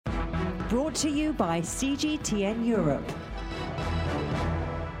Brought to you by CGTN Europe.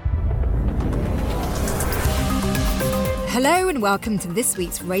 Hello and welcome to this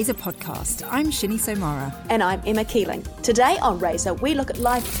week's Razor podcast. I'm Shini Somara. And I'm Emma Keeling. Today on Razor, we look at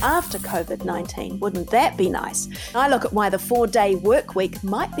life after COVID-19. Wouldn't that be nice? I look at why the 4-day work week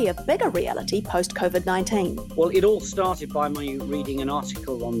might be a bigger reality post-COVID-19. Well, it all started by me reading an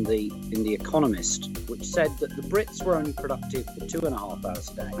article in The Economist, which said that the Brits were only productive for 2.5 hours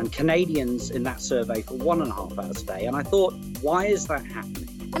a day, and Canadians in that survey for 1.5 hours a day. And I thought, why is that happening?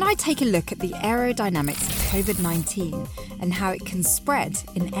 And I take a look at the aerodynamics of COVID-19 and how it can spread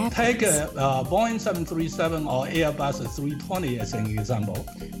in airplanes. Take Boeing 737 or Airbus 320 as an example.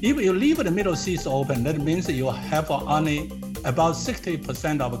 If you leave the middle seats open, that means you have only about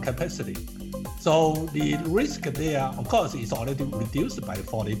 60% of capacity. So the risk there, of course, is already reduced by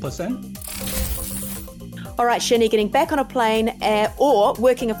 40%. All right, Shini, getting back on a plane or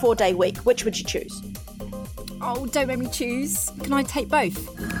working a 4-day week, which would you choose? Oh, don't make me choose. Can I take both?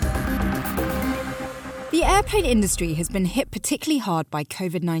 The airplane industry has been hit particularly hard by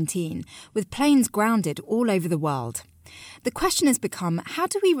COVID-19, with planes grounded all over the world. The question has become, how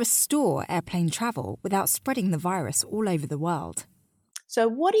do we restore airplane travel without spreading the virus all over the world? So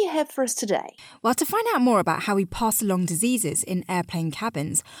what do you have for us today? Well, to find out more about how we pass along diseases in airplane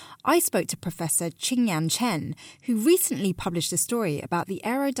cabins, I spoke to Professor Qingyan Chen, who recently published a story about the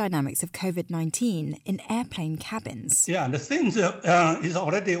aerodynamics of COVID-19 in airplane cabins. Yeah, the things is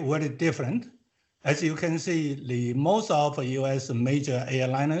already very different. As you can see, most of U.S. major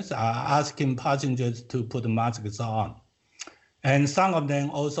airliners are asking passengers to put masks on. And some of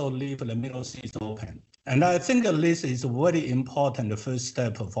them also leave the middle seats open. And I think this is a very important first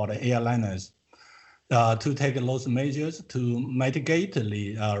step for the airliners to take those measures to mitigate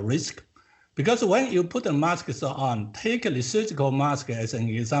the risk. Because when you put the masks on, take the surgical mask as an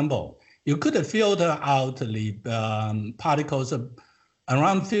example, you could filter out the particles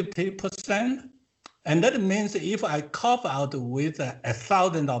around 50%. And that means if I cough out with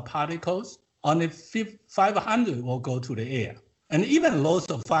 1,000 of particles, only 500 will go to the air. And even those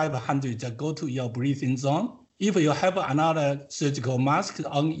 500 just go to your breathing zone. If you have another surgical mask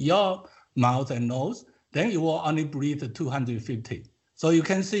on your mouth and nose, then you will only breathe 250. So you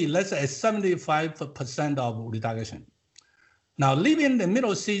can see less than 75% of reduction. Now, leaving the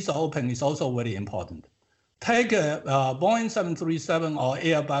middle seats open is also very important. Take Boeing 737 or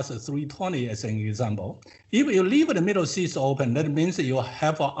Airbus 320 as an example. If you leave the middle seats open, that means you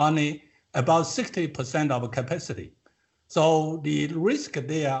have only about 60% of capacity. So the risk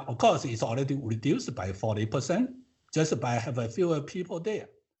there, of course, is already reduced by 40% just by having fewer people there.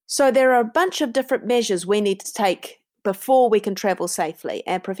 So there are a bunch of different measures we need to take before we can travel safely.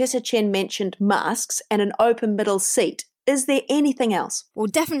 And Professor Chen mentioned masks and an open middle seat. Is there anything else? Well,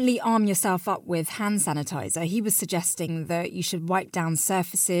 definitely arm yourself up with hand sanitizer. He was suggesting that you should wipe down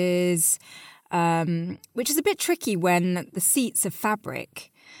surfaces, which is a bit tricky when the seats are fabric.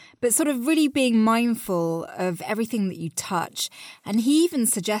 But sort of really being mindful of everything that you touch. And he even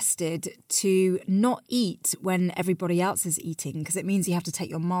suggested to not eat when everybody else is eating, because it means you have to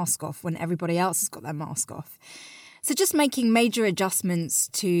take your mask off when everybody else has got their mask off. So just making major adjustments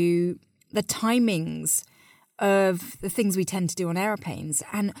to the timings of the things we tend to do on aeroplanes.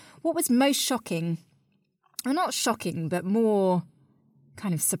 And what was most shocking, or not shocking, but more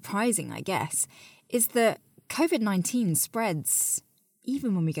kind of surprising, I guess, is that COVID-19 spreads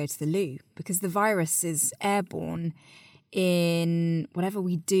even when we go to the loo, because the virus is airborne in whatever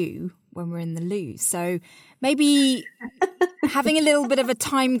we do when we're in the loo. So maybe having a little bit of a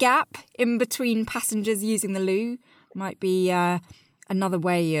time gap in between passengers using the loo might be another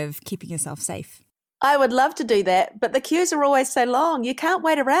way of keeping yourself safe. I would love to do that, but the queues are always so long. You can't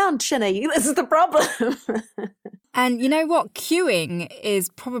wait around, Shini. This is the problem. And you know what? Queuing is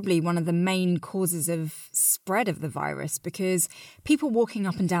probably one of the main causes of spread of the virus, because people walking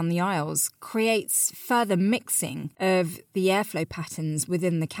up and down the aisles creates further mixing of the airflow patterns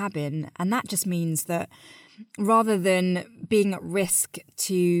within the cabin. And that just means that rather than being at risk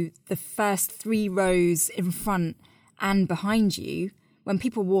to the first 3 rows in front and behind you, when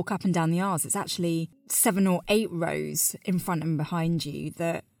people walk up and down the aisles, it's actually 7 or 8 rows in front and behind you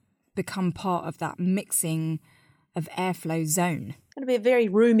that become part of that mixing of airflow zone. It's going to be a very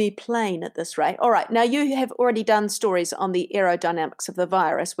roomy plane at this rate. All right, now you have already done stories on the aerodynamics of the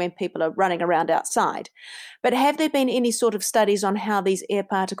virus when people are running around outside. But have there been any sort of studies on how these air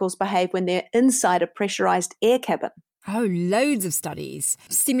particles behave when they're inside a pressurized air cabin? Oh, loads of studies.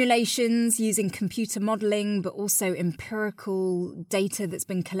 Simulations using computer modelling, but also empirical data that's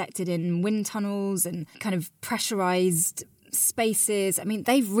been collected in wind tunnels and kind of pressurised spaces. I mean,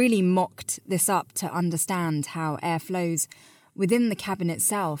 they've really mocked this up to understand how air flows within the cabin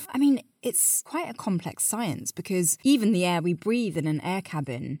itself. I mean, it's quite a complex science because even the air we breathe in an air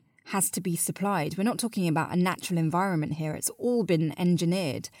cabin has to be supplied. We're not talking about a natural environment here. It's all been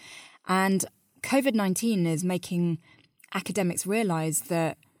engineered. And COVID-19 is making academics realise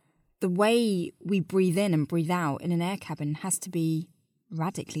that the way we breathe in and breathe out in an air cabin has to be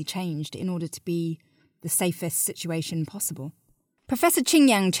radically changed in order to be the safest situation possible. Professor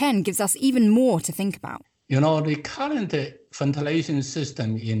Qingyang Chen gives us even more to think about. The current ventilation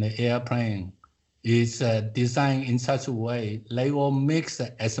system in the airplane is designed in such a way they will mix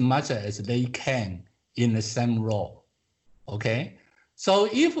as much as they can in the same row. Okay? So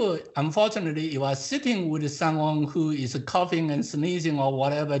if, unfortunately, you are sitting with someone who is coughing and sneezing or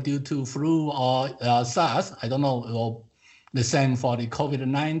whatever due to flu or SARS, I don't know, or the same for the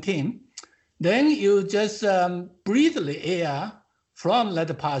COVID-19, then you just breathe the air from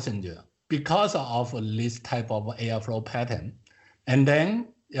that passenger because of this type of airflow pattern. And then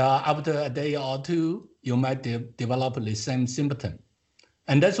after a day or two, you might develop the same symptom.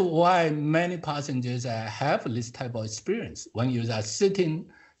 And that's why many passengers have this type of experience. When you are sitting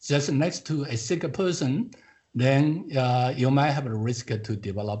just next to a sick person, then you might have a risk to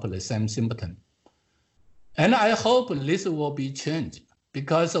develop the same symptom. And I hope this will be changed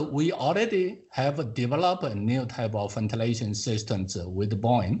because we already have developed a new type of ventilation systems with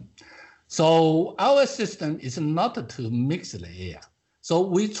Boeing. So our system is not to mix the air. So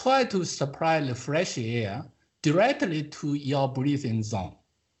we try to supply the fresh air directly to your breathing zone.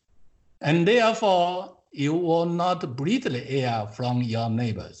 And therefore, you will not breathe the air from your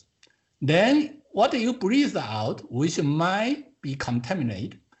neighbors. Then what you breathe out, which might be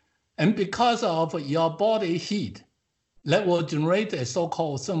contaminated, and because of your body heat, that will generate a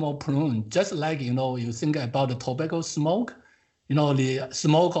so-called thermal plume, just like, you think about the tobacco smoke, the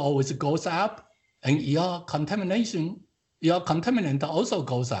smoke always goes up, and your contaminant also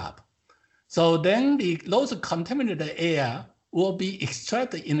goes up. So then those contaminated air will be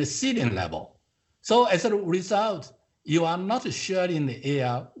extracted in the ceiling level. So as a result, you are not sharing the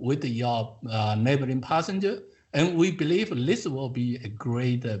air with your neighboring passenger. And we believe this will be a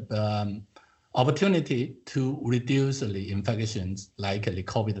great opportunity to reduce the infections like the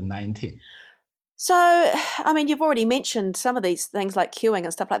COVID-19. So, I mean, you've already mentioned some of these things like queuing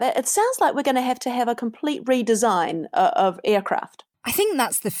and stuff like that. It sounds like we're going to have a complete redesign of aircraft. I think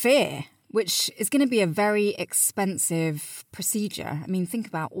that's the fear, which is going to be a very expensive procedure. I mean, think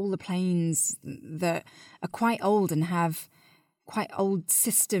about all the planes that are quite old and have quite old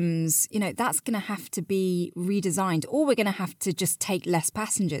systems. That's going to have to be redesigned, or we're going to have to just take less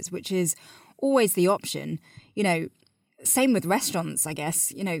passengers, which is always the option. Same with restaurants, I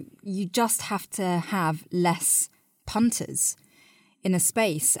guess. You just have to have less punters in a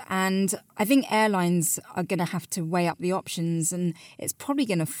space. And I think airlines are going to have to weigh up the options, and it's probably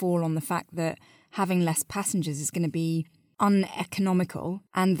going to fall on the fact that having less passengers is going to be uneconomical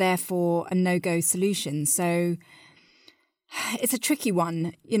and therefore a no-go solution. So it's a tricky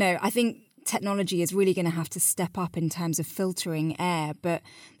one. I think technology is really going to have to step up in terms of filtering air, but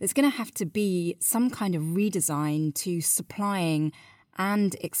there's going to have to be some kind of redesign to supplying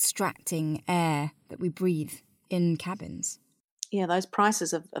and extracting air that we breathe in cabins. Yeah, those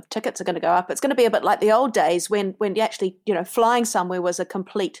prices of tickets are going to go up. It's going to be a bit like the old days when actually, flying somewhere was a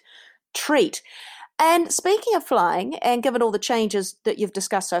complete treat. And speaking of flying, and given all the changes that you've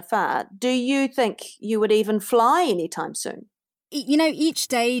discussed so far, do you think you would even fly anytime soon? Each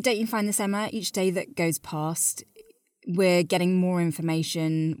day, don't you find this, Emma? Each day that goes past, we're getting more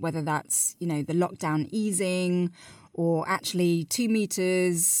information, whether that's, the lockdown easing or actually 2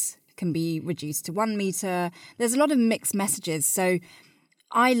 meters can be reduced to 1 meter. There's a lot of mixed messages. So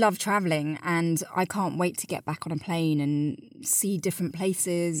I love traveling and I can't wait to get back on a plane and see different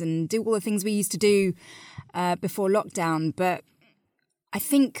places and do all the things we used to do before lockdown. But I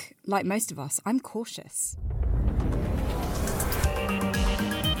think, like most of us, I'm cautious.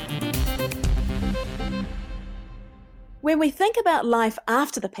 When we think about life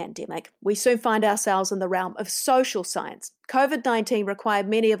after the pandemic, we soon find ourselves in the realm of social science. COVID-19 required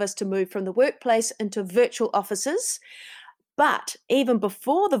many of us to move from the workplace into virtual offices. But even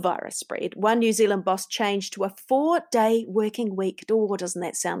before the virus spread, one New Zealand boss changed to a 4-day working week. Oh, doesn't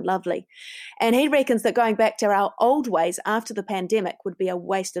that sound lovely? And he reckons that going back to our old ways after the pandemic would be a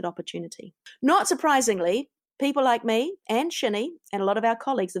wasted opportunity. Not surprisingly, people like me and Shinny and a lot of our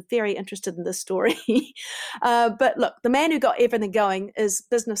colleagues are very interested in this story. But look, the man who got everything going is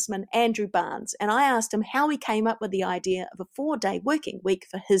businessman Andrew Barnes. And I asked him how he came up with the idea of a 4-day working week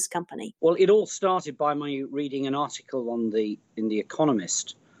for his company. Well, it all started by my reading an article in The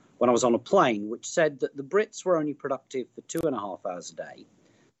Economist when I was on a plane, which said that the Brits were only productive for 2.5 hours a day,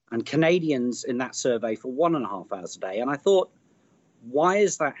 and Canadians in that survey for 1.5 hours a day. And I thought, why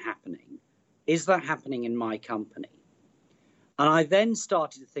is that happening? Is that happening in my company? And I then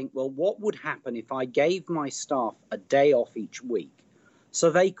started to think, well, what would happen if I gave my staff a day off each week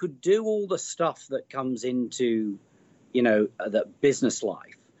so they could do all the stuff that comes into, the business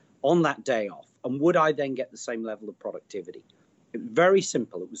life on that day off? And would I then get the same level of productivity? Very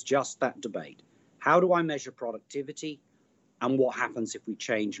simple. It was just that debate. How do I measure productivity? And what happens if we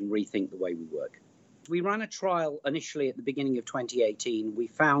change and rethink the way we work? We ran a trial initially at the beginning of 2018. We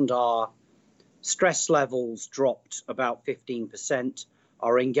found our stress levels dropped about 15%.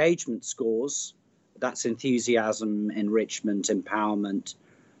 Our engagement scores, that's enthusiasm, enrichment, empowerment,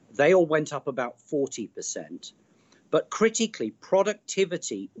 they all went up about 40%. But critically,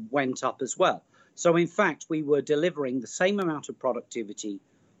 productivity went up as well. So in fact, we were delivering the same amount of productivity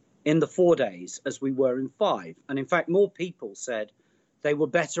in the 4 days as we were in 5. And in fact, more people said they were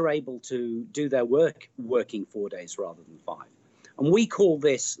better able to do their work working 4 days rather than 5. And we call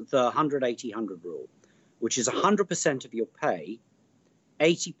this the 100-80-100 rule, which is 100% of your pay,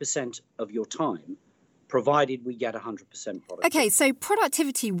 80% of your time, provided we get 100% productivity. Okay, so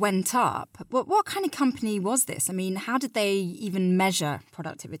productivity went up. What kind of company was this? I mean, how did they even measure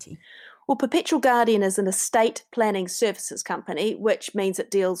productivity? Well, Perpetual Guardian is an estate planning services company, which means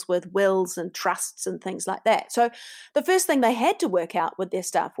it deals with wills and trusts and things like that. So the first thing they had to work out with their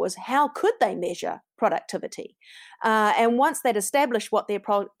staff was how could they measure productivity? And once they'd established what their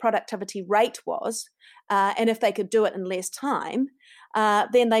productivity rate was, and if they could do it in less time,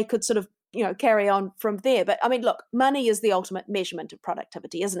 then they could sort of carry on from there. But I mean, look, money is the ultimate measurement of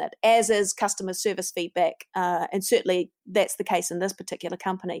productivity, isn't it? As is customer service feedback. And certainly that's the case in this particular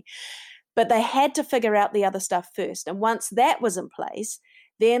company. But they had to figure out the other stuff first. And once that was in place,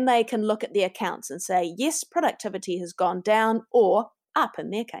 then they can look at the accounts and say, yes, productivity has gone down or up in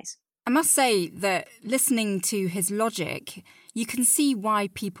their case. I must say that listening to his logic, you can see why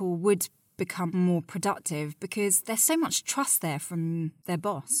people would become more productive because there's so much trust there from their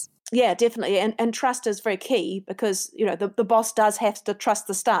boss. Yeah, definitely. And trust is very key because, the boss does have to trust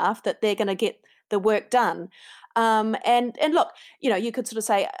the staff that they're going to get the work done. And look, you could sort of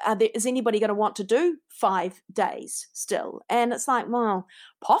say, is anybody going to want to do 5 days still? And it's like, well,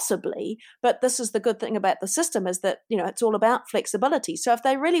 possibly. But this is the good thing about the system is that, it's all about flexibility. So if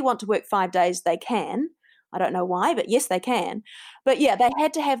they really want to work 5 days, they can. I don't know why, but yes, they can. But yeah, they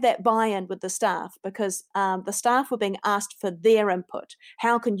had to have that buy-in with the staff because the staff were being asked for their input.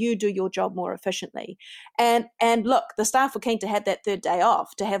 How can you do your job more efficiently? And look, the staff were keen to have that third day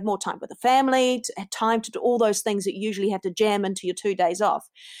off, to have more time with the family, to have time to do all those things that you usually have to jam into your 2 days off.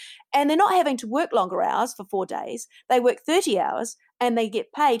 And they're not having to work longer hours for 4 days. They work 30 hours and they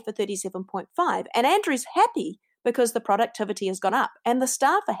get paid for 37.5. And Andrew's happy because the productivity has gone up and the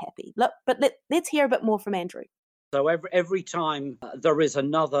staff are happy. Look, but let's hear a bit more from Andrew. So every time there is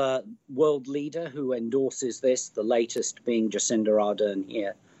another world leader who endorses this, the latest being Jacinda Ardern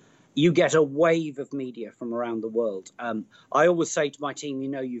here, you get a wave of media from around the world. I always say to my team,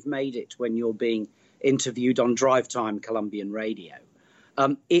 you've made it when you're being interviewed on Drive Time Colombian radio.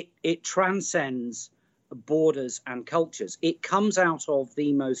 It transcends borders and cultures. It comes out of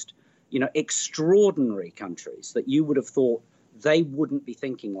the most extraordinary countries that you would have thought they wouldn't be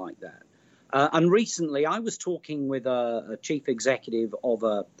thinking like that. And recently I was talking with a chief executive of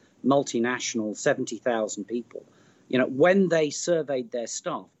a multinational, 70,000 people. When they surveyed their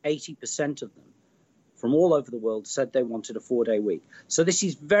staff, 80% of them from all over the world said they wanted a 4-day week. So this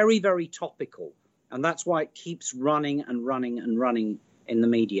is very, very topical. And that's why it keeps running and running and running in the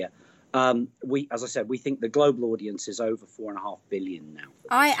media. As I said, we think the global audience is over 4.5 billion now.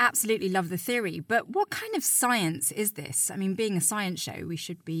 I absolutely love the theory, but what kind of science is this? I mean, being a science show, we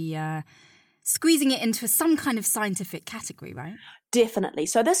should be squeezing it into some kind of scientific category, right? Definitely.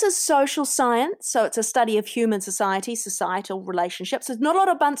 So this is social science. So it's a study of human society, societal relationships. There's not a lot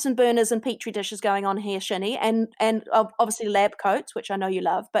of Bunsen burners and petri dishes going on here, Shinny, and obviously lab coats, which I know you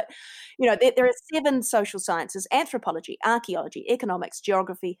love. But, there are 7 social sciences: anthropology, archaeology, economics,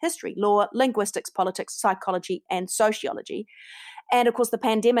 geography, history, law, linguistics, politics, psychology, and sociology. And of course, the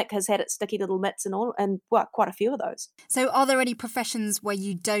pandemic has had its sticky little mitts and all, and well, quite a few of those. So are there any professions where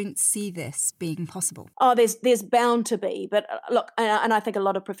you don't see this being possible? Oh, there's bound to be. But look, and I think a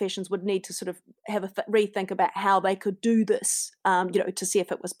lot of professions would need to sort of have a rethink about how they could do this, to see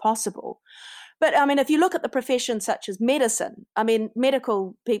if it was possible. But I mean, if you look at the professions such as medicine, I mean,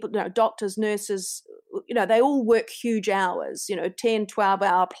 medical people, doctors, nurses, they all work huge hours, 10,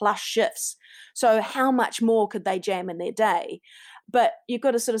 12-hour plus shifts. So how much more could they jam in their day? But you've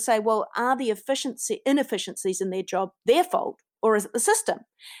got to sort of say, well, are the inefficiencies in their job their fault, or is it the system?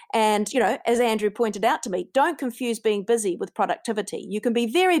 And, as Andrew pointed out to me, don't confuse being busy with productivity. You can be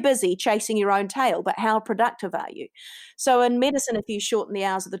very busy chasing your own tail, but how productive are you? So in medicine, if you shorten the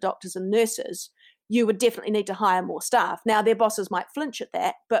hours of the doctors and nurses, you would definitely need to hire more staff. Now, their bosses might flinch at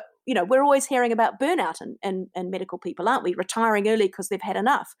that, but, we're always hearing about burnout in medical people, aren't we? Retiring early because they've had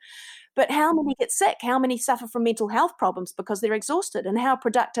enough. But how many get sick? How many suffer from mental health problems because they're exhausted? And how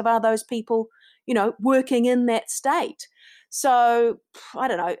productive are those people, working in that state? So, I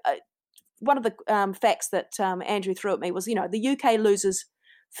don't know. One of the facts that Andrew threw at me was, the UK loses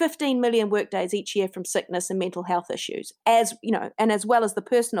 15 million workdays each year from sickness and mental health issues, and as well as the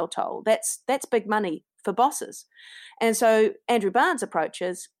personal toll. That's big money for bosses. And so Andrew Barnes' approach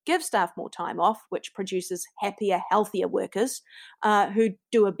is give staff more time off, which produces happier, healthier workers who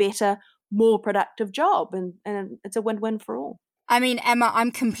do a better, more productive job. And it's a win-win for all. I mean, Emma, I'm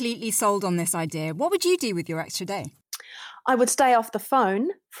completely sold on this idea. What would you do with your extra day? I would stay off the phone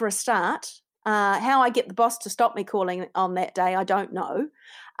for a start. How I get the boss to stop me calling on that day, I don't know.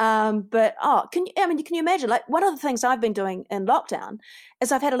 But can you imagine? Like, one of the things I've been doing in lockdown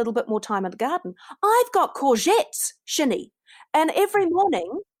is I've had a little bit more time in the garden. I've got courgettes, Shinny, and every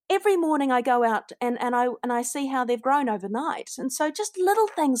morning I go out and I see how they've grown overnight. And so just little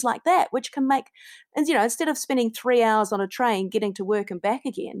things like that, which can make, and instead of spending 3 hours on a train getting to work and back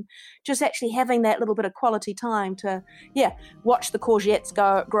again, just actually having that little bit of quality time to, watch the courgettes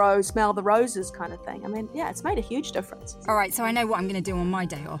grow, smell the roses kind of thing. I mean, it's made a huge difference. All right, so I know what I'm going to do on my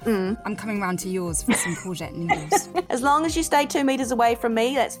day off. I'm coming round to yours for some courgette noodles. As long as you stay 2 meters away from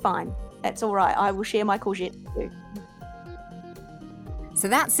me, that's fine. That's all right. I will share my courgette with you. So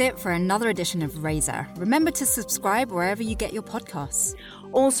that's it for another edition of Razor. Remember to subscribe wherever you get your podcasts.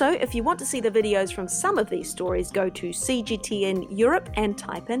 Also, if you want to see the videos from some of these stories, go to CGTN Europe and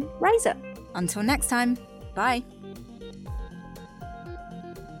type in Razor. Until next time, bye.